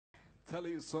tell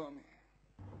you something.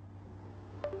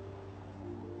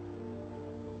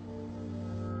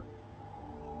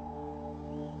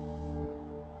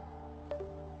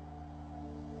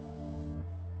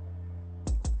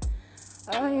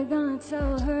 Are you gonna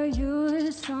tell her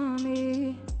you saw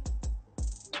me?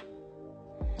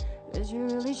 'Cause you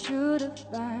really should've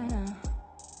by now.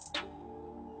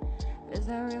 'Cause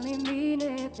I really mean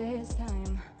it this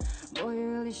time. Boy,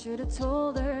 you really should've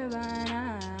told her by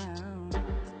now.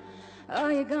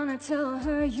 Are you gonna tell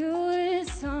her you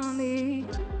saw me?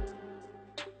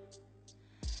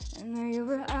 And that you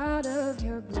were out of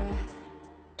your breath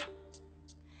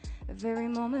the very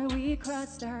moment we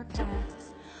crossed our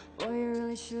paths. Boy, you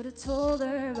really should've told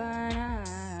her by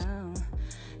now.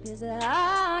 'Cause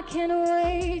I can't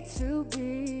wait to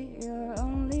be your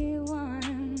only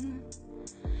one.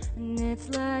 And it's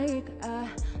like I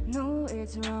know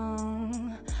it's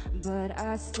wrong, but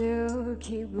I still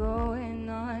keep going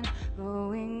on,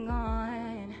 going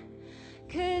on.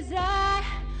 'Cause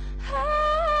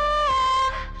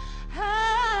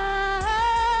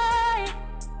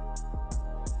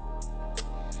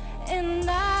and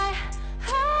I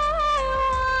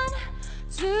want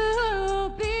to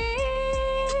be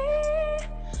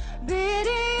the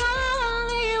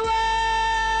only one.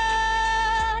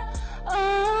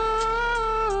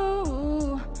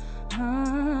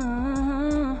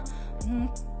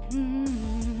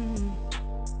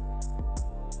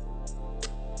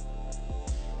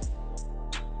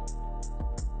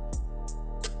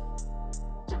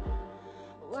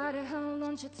 Why the hell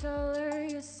don't you tell her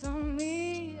you saw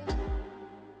me?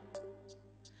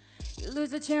 You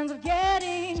lose the chance of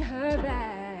getting her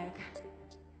back.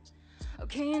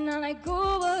 Okay, and not let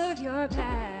go of your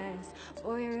past.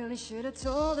 Boy, you really should have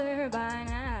told her by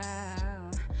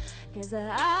now. 'Cause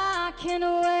I can't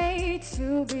wait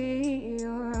to be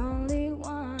your only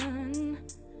one.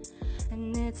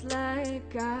 And it's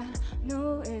like I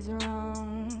know it's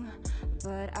wrong,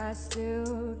 but I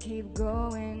still keep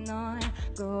going on,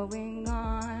 going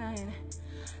on.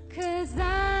 'Cause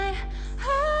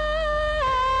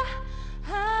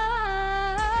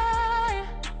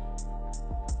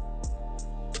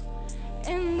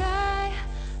and I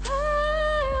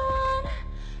want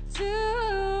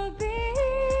to be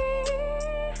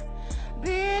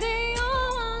the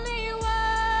only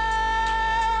one.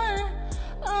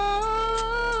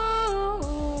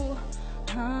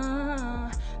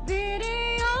 Be the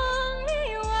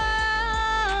only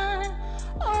one.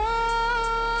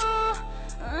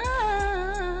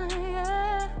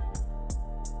 Yeah.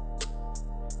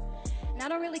 And I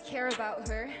don't really care about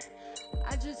her.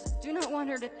 I just do not want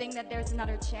her to think that there's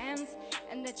another chance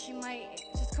and that she might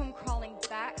just come crawling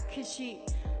back, 'cause she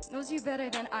knows you better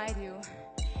than I do.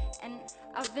 And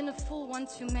I've been a fool one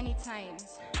too many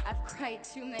times. I've cried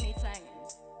too many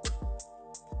times.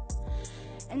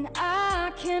 And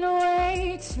I can't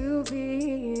wait to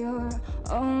be your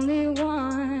only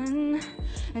one.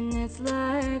 And it's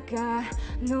like I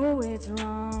know it's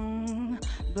wrong,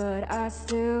 but I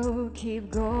still keep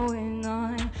going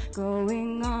on,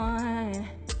 going on.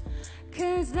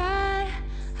 'Cause